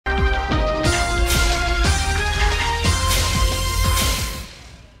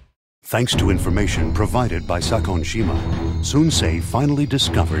Thanks to information provided by Sakon Shima, Sunsei finally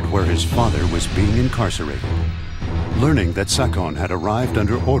discovered where his father was being incarcerated. Learning that Sakon had arrived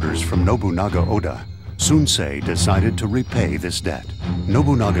under orders from Nobunaga Oda, Sunsei decided to repay this debt.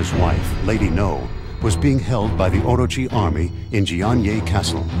 Nobunaga's wife, Lady No, was being held by the Orochi army in Jianye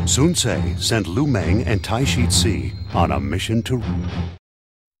Castle. Sunsei sent Lu Meng and Tai Shi on a mission to...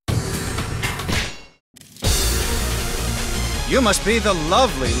 You must be the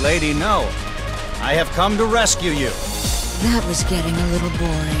lovely Lady No. I have come to rescue you. That was getting a little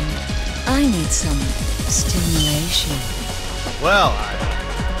boring. I need some stimulation. Well,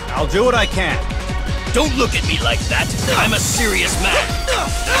 I'll do what I can. Don't look at me like that. I'm a serious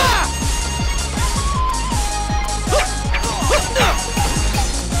man.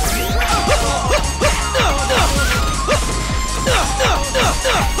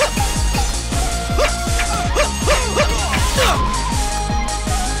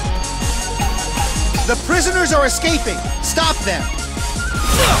 The prisoners are escaping! Stop them!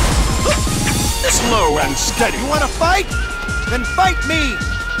 Slow and steady. You want to fight? Then fight me!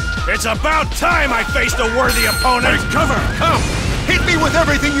 It's about time I faced a worthy opponent! Take cover! Come! Hit me with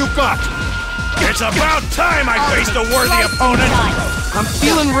everything you've got! It's about time I faced a worthy opponent! I'm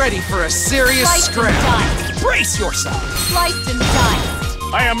feeling ready for a serious scrap. Brace yourself! Sliced and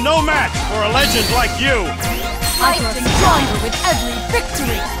diced. I am no match for a legend like you! Sliced and stronger with every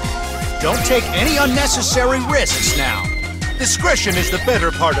victory. Don't take any unnecessary risks now. Discretion is the better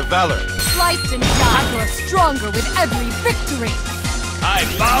part of valor. Sliced and diced. I grow stronger with every victory. I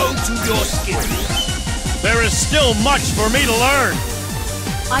bow to your skill. There is still much for me to learn.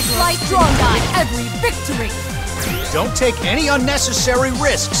 I grow stronger with every victory. Don't take any unnecessary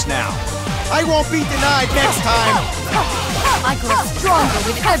risks now. I won't be denied next time. I grow stronger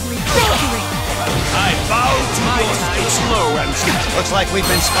with every victory. I bow to your skill. Slow and steady. Looks like we've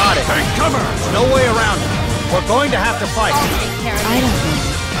been spotted. Take cover! There's no way around it. We're going to have to fight. I'll take care of I it. don't need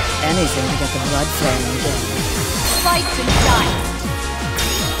anything to get the blood flowing again. Sliced and diced.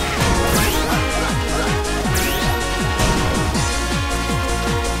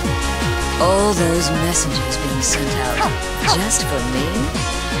 All those messages being sent out just for me?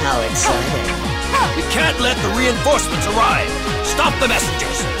 How exciting. We can't let the reinforcements arrive. Stop the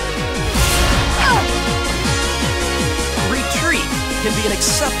messengers. Retreat can be an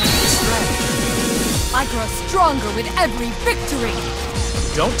acceptable strategy. I grow stronger with every victory.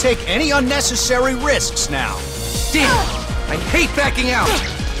 Don't take any unnecessary risks now. Damn it! I hate backing out!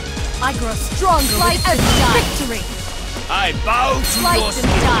 I grow stronger with every victory. I bow to your Sliced and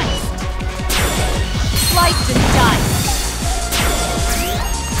skill. diced. Sliced and diced.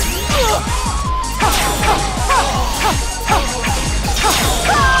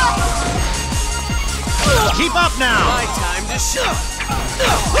 Keep up now! My time to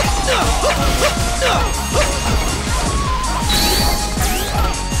shine.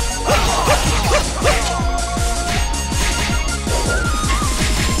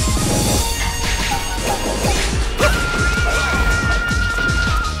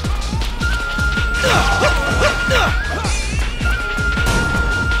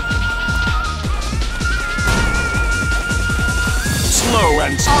 Slow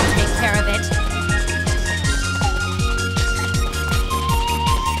and steady. I'll take care of it.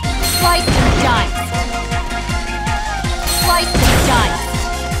 Sliced and diced. Sliced and diced.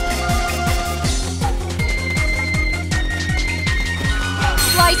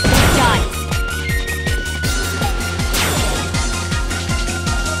 Sliced and diced.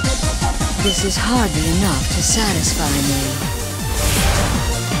 This is hardly enough to satisfy me.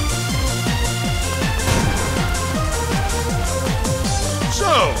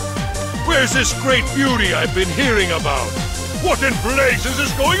 So, where's this great beauty I've been hearing about? What in blazes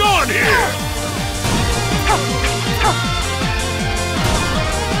is going on here?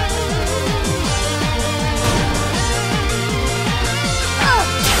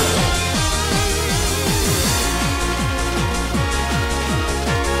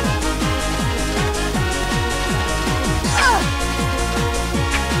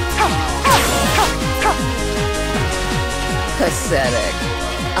 Pathetic.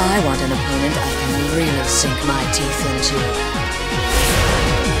 I want an opponent I can really sink my teeth into.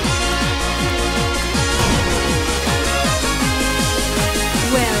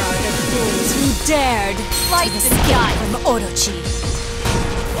 Where are the fools who dared to escape from Orochi?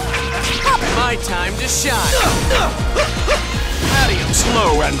 My time to shine. Adios.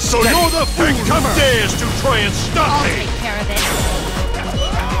 Slow and steady. So you're the fool who dares to try and stop I'll me! take care of it.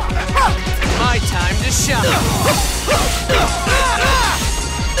 My time to shine.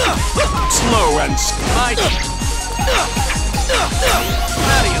 Slow and My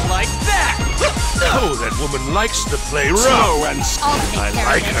How do you like that? Oh, that woman likes to play rough. And I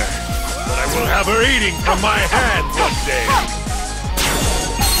like her, but I will have her eating from my hand one day.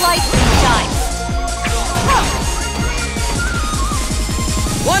 Slice and dice.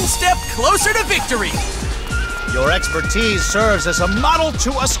 One step closer to victory. Your expertise serves as a model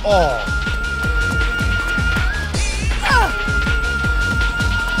to us all.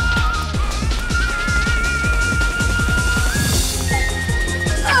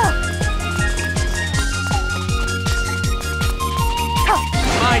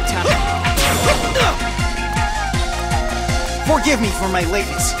 My time. Forgive me for my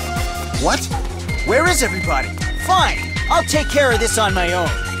lateness. What? Where is everybody? Fine, I'll take care of this on my own.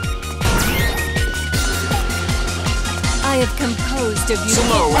 I have composed a beautiful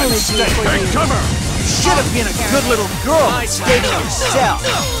Slow and elegy steady. for Hey, you. come here. You should have been a good little girl and stayed in your cell.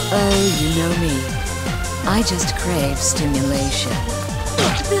 Oh, you know me. I just crave stimulation.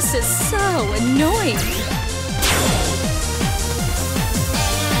 This is so annoying.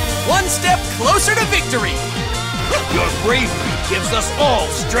 One step closer to victory. Your bravery gives us all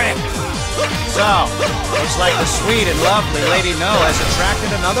strength. So, looks like the sweet and lovely Lady No has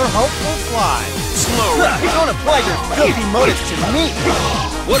attracted another hopeful fly. Slow. Don't apply your filthy motives to me.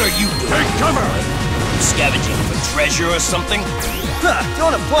 What are you doing? Hey, come here. Scavenging for treasure or something?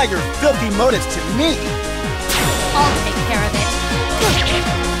 Don't apply your filthy motives to me. I'll take care of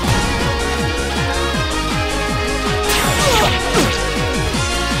it.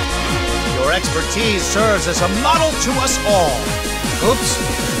 Your expertise serves as a model to us all. Oops,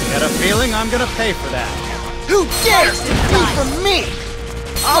 got a feeling I'm gonna pay for that. Who dares to flee from me?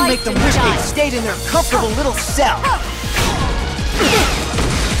 I'll make them wish they'd stayed in their comfortable little cell.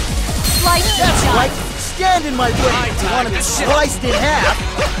 Slice and That's dice. right. Stand in my way if you want to be sliced in half.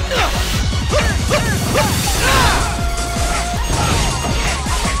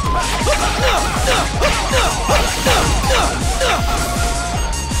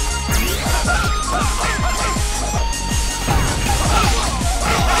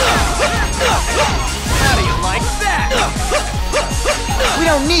 How do you like that? We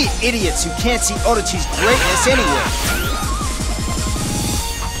don't need idiots who can't see Orochi's greatness anyway.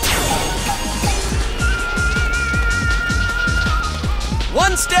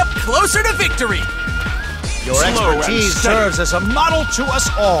 One step closer to victory. Your Slow and expertise steady. serves as a model to us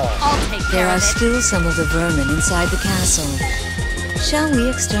all. I'll take There care are of it. still some of the vermin inside the castle. Shall we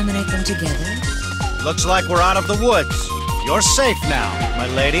exterminate them together? Looks like we're out of the woods. You're safe now, my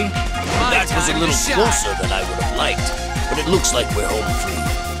lady. That was a little closer than I would have liked, but it looks like we're home free.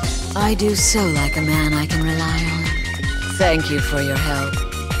 I do so like a man I can rely on. Thank you for your help,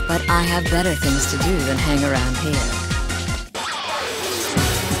 but I have better things to do than hang around here.